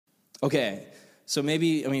Okay, so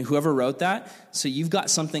maybe, whoever wrote that, so you've got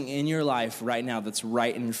something in your life right now that's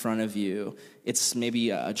right in front of you. It's maybe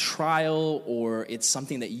a trial, or it's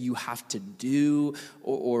something that you have to do,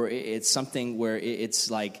 or it's something where it's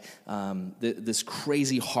like this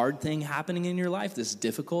crazy hard thing happening in your life, this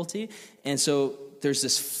difficulty. And so there's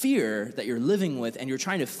this fear that you're living with, and you're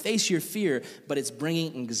trying to face your fear, but it's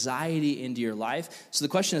bringing anxiety into your life. So the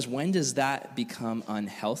question is, when does that become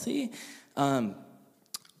unhealthy?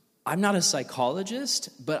 I'm not a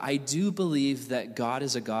psychologist, but I do believe that God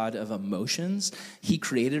is a God of emotions. He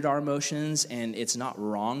created our emotions, and it's not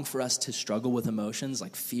wrong for us to struggle with emotions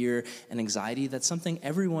like fear and anxiety. That's something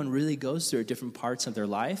everyone really goes through at different parts of their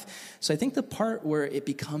life. So I think the part where it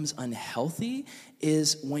becomes unhealthy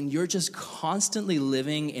is when you're just constantly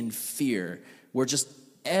living in fear. We're just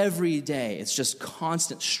every day, it's just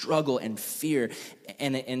constant struggle and fear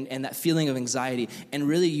and that feeling of anxiety. And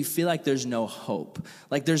really, you feel like there's no hope.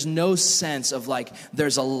 Like, there's no sense of, like,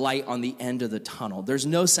 there's a light on the end of the tunnel. There's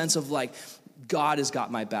no sense of, like, God has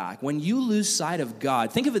got my back. When you lose sight of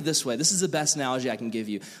God, think of it this way. This is the best analogy I can give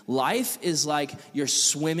you. Life is like you're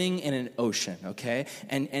swimming in an ocean, okay?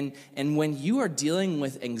 And when you are dealing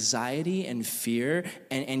with anxiety and fear,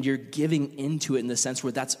 and you're giving into it in the sense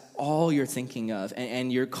where that's all you're thinking of,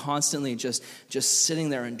 and you're constantly just sitting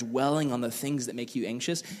there and dwelling on the things that make you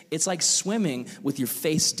anxious, it's like swimming with your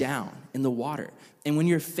face down in the water. And when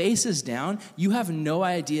your face is down, you have no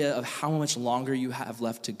idea of how much longer you have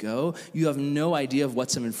left to go. You have no idea of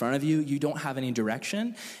what's in front of you. You don't have any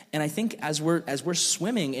direction. And I think as we're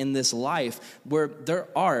swimming in this life, where there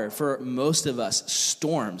are, for most of us,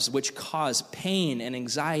 storms which cause pain and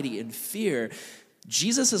anxiety and fear,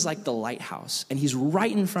 Jesus is like the lighthouse, and he's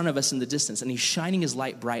right in front of us in the distance, and he's shining his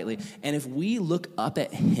light brightly. And if we look up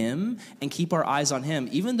at him and keep our eyes on him,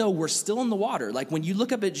 even though we're still in the water, like when you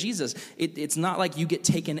look up at Jesus, it's not like you get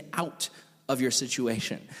taken out of your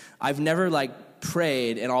situation. I've never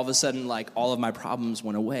prayed and all of a sudden all of my problems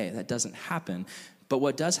went away. That doesn't happen. But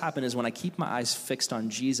what does happen is when I keep my eyes fixed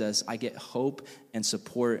on Jesus, I get hope and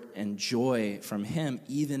support and joy from him,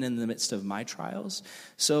 even in the midst of my trials.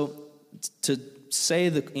 So to say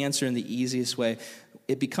the answer in the easiest way,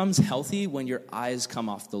 it becomes healthy when your eyes come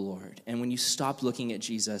off the Lord and when you stop looking at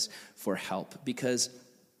Jesus for help. Because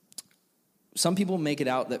some people make it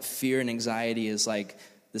out that fear and anxiety is like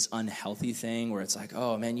this unhealthy thing where it's like,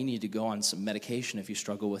 oh man, you need to go on some medication if you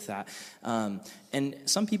struggle with that. And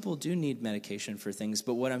some people do need medication for things,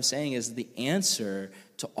 but what I'm saying is the answer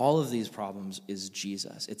to all of these problems is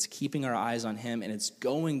Jesus. It's keeping our eyes on him, and it's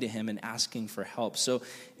going to him and asking for help. So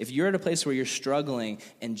if you're at a place where you're struggling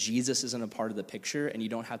and Jesus isn't a part of the picture, and you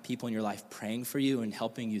don't have people in your life praying for you and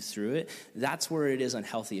helping you through it, that's where it is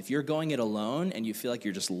unhealthy. If you're going it alone and you feel like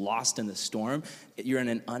you're just lost in the storm, you're in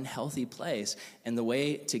an unhealthy place. And the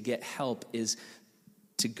way to get help is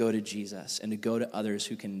to go to Jesus and to go to others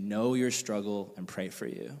who can know your struggle and pray for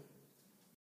you.